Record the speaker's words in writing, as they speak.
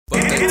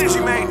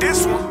BG made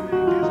this one.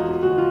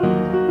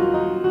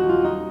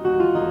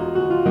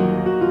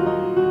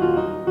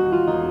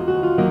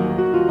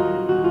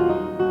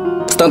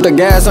 Stump the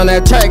gas on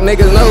that track,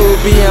 niggas know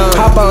who be on.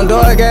 Hop on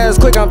door gas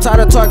quick, I'm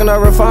tired of talking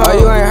over phone. Oh,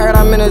 you ain't heard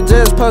I'm in the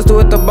gist, posted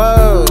with the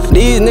buzz.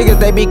 These niggas,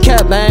 they be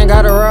capped, they ain't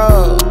got a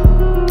roll.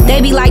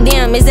 They be like,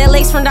 damn, is that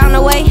lace from down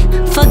the way?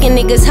 Fucking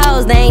niggas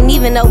hoes, they ain't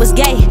even know it's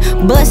gay.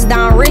 Bust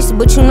down wrist,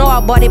 but you know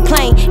I bought it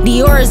plain.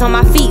 Dior's on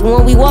my feet,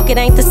 when we walk it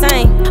ain't the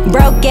same.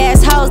 Broke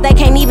ass hoes, they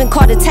can't even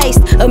call the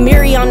taste. A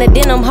Miri on the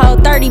denim hoe,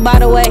 30 by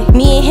the way.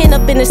 Me and Hen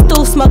up in the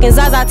stool, smoking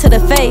Zaza to the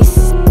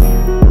face.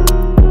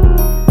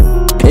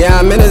 Yeah,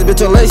 I'm in this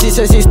bitch late, she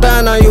said she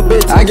stun on you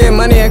bitch. I get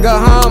money and go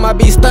home, I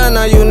be stun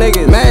on you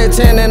niggas. Mad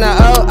 10 in the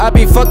O, I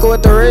be fucking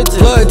with the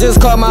riches. Look, just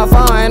call my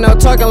phone, ain't no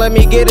talking, let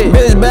me get it.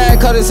 Bitch bad,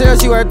 cut his hair,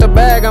 she worth the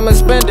bag, I'ma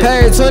spend it.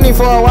 Paid 20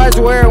 for a watch,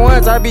 wear it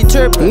once, I be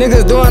trippin'.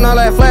 Niggas doing all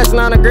that flashing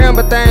on the gram,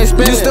 but they ain't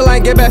spending. You still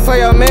ain't get back for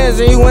your mans,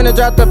 and you went and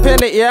dropped the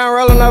pendant. Yeah, I'm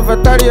rolling up for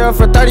 30 or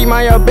for 30,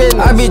 mind your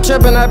business. I be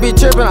trippin',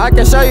 I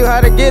can show you how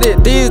to get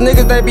it. These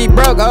niggas, they be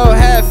broke, old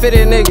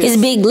half-fitted niggas.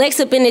 It's Big Lex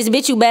up in this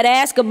bitch, you better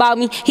ask about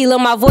me. He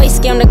love my voice,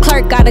 scam the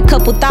clerk, got a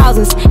couple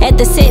thousands. At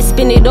the set,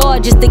 spend it all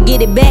just to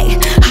get it back.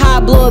 How I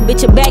blow a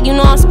bitch a bag, you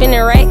know I'm spinning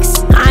racks.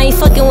 I ain't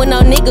fucking with no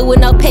nigga with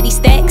no petty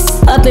stacks.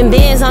 Up in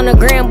bands on the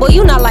gram, boy,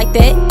 you not like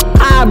that.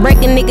 I break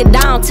a nigga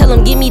down, tell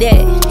him give me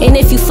that. And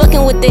if you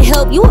fucking with the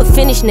help, you a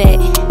finish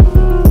that.